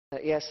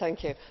Yes,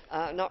 thank you.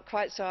 Not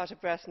quite so out of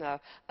breath now.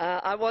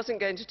 I wasn't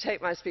going to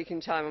take my speaking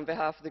time on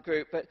behalf of the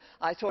group, but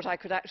I thought I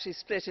could actually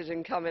split it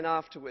and come in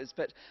afterwards.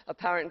 But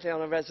apparently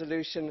on a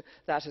resolution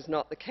that is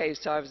not the case,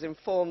 so I was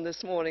informed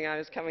this morning I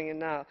was coming in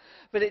now.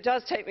 But it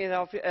does take me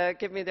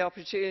give me the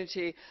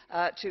opportunity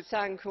to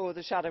thank all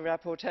the shadow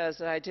rapporteurs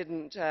that I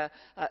didn't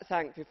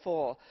thank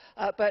before.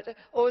 But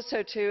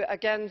also to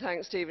again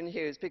thank Stephen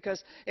Hughes,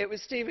 because it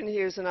was Stephen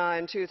Hughes and I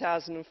in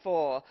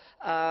 2004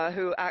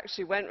 who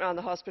actually went round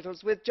the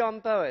hospitals with John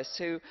Boas,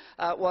 who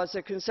was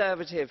a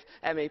Conservative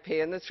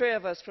MEP, and the three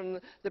of us from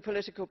the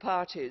political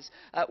parties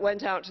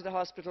went out to the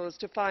hospitals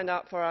to find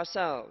out for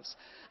ourselves.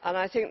 And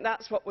I think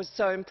that's what was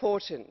so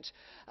important.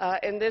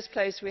 In this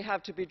place we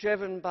have to be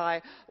driven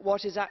by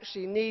what is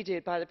actually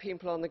needed by the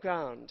people on the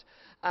ground.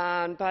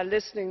 And by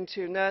listening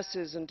to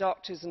nurses and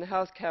doctors and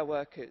healthcare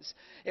workers,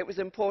 it was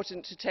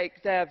important to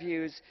take their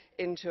views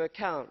into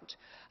account.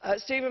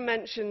 Stephen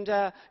mentioned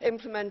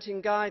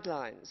implementing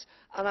guidelines,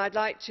 and I'd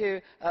like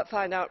to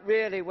find out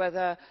really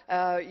whether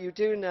you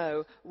do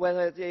know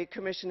whether the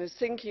Commission is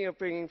thinking of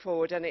bringing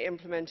forward any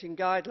implementing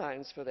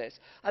guidelines for this.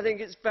 I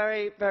think it's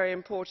very, very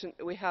important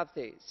that we have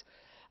these.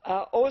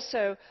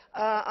 Also,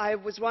 I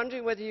was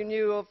wondering whether you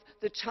knew of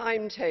the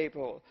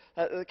timetable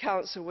that the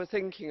Council were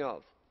thinking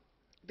of,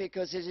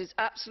 because it is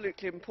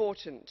absolutely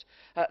important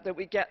that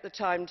we get the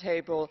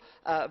timetable,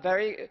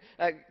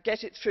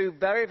 get it through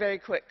very, very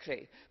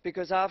quickly,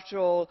 because after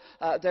all,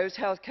 those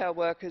healthcare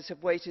workers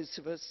have waited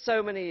for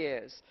so many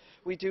years.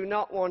 We do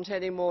not want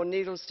any more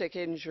needle stick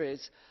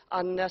injuries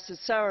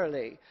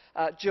unnecessarily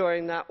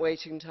during that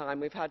waiting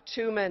time. We've had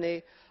too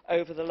many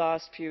over the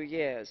last few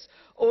years.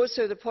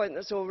 Also, the point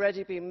that's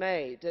already been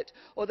made, that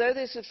although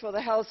this is for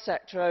the health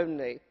sector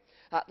only,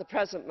 at the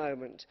present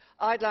moment,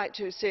 I'd like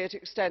to see it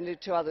extended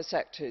to other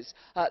sectors,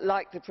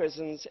 like the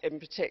prisons in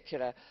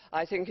particular.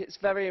 I think it's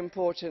very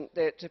important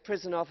that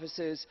prison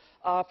officers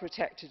are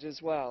protected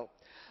as well.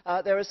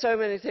 There are so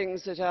many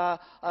things that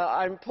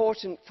are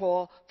important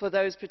for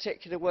those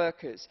particular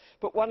workers,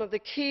 but one of the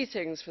key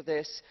things for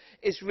this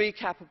is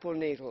recappable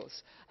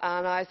needles.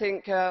 And I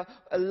think,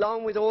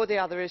 along with all the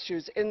other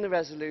issues in the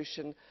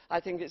resolution, I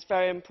think it's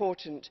very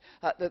important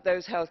that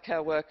those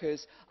healthcare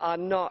workers are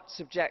not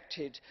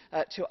subjected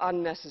to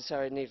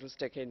unnecessary needle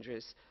stick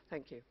injuries.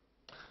 Thank you.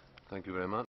 Thank you very much.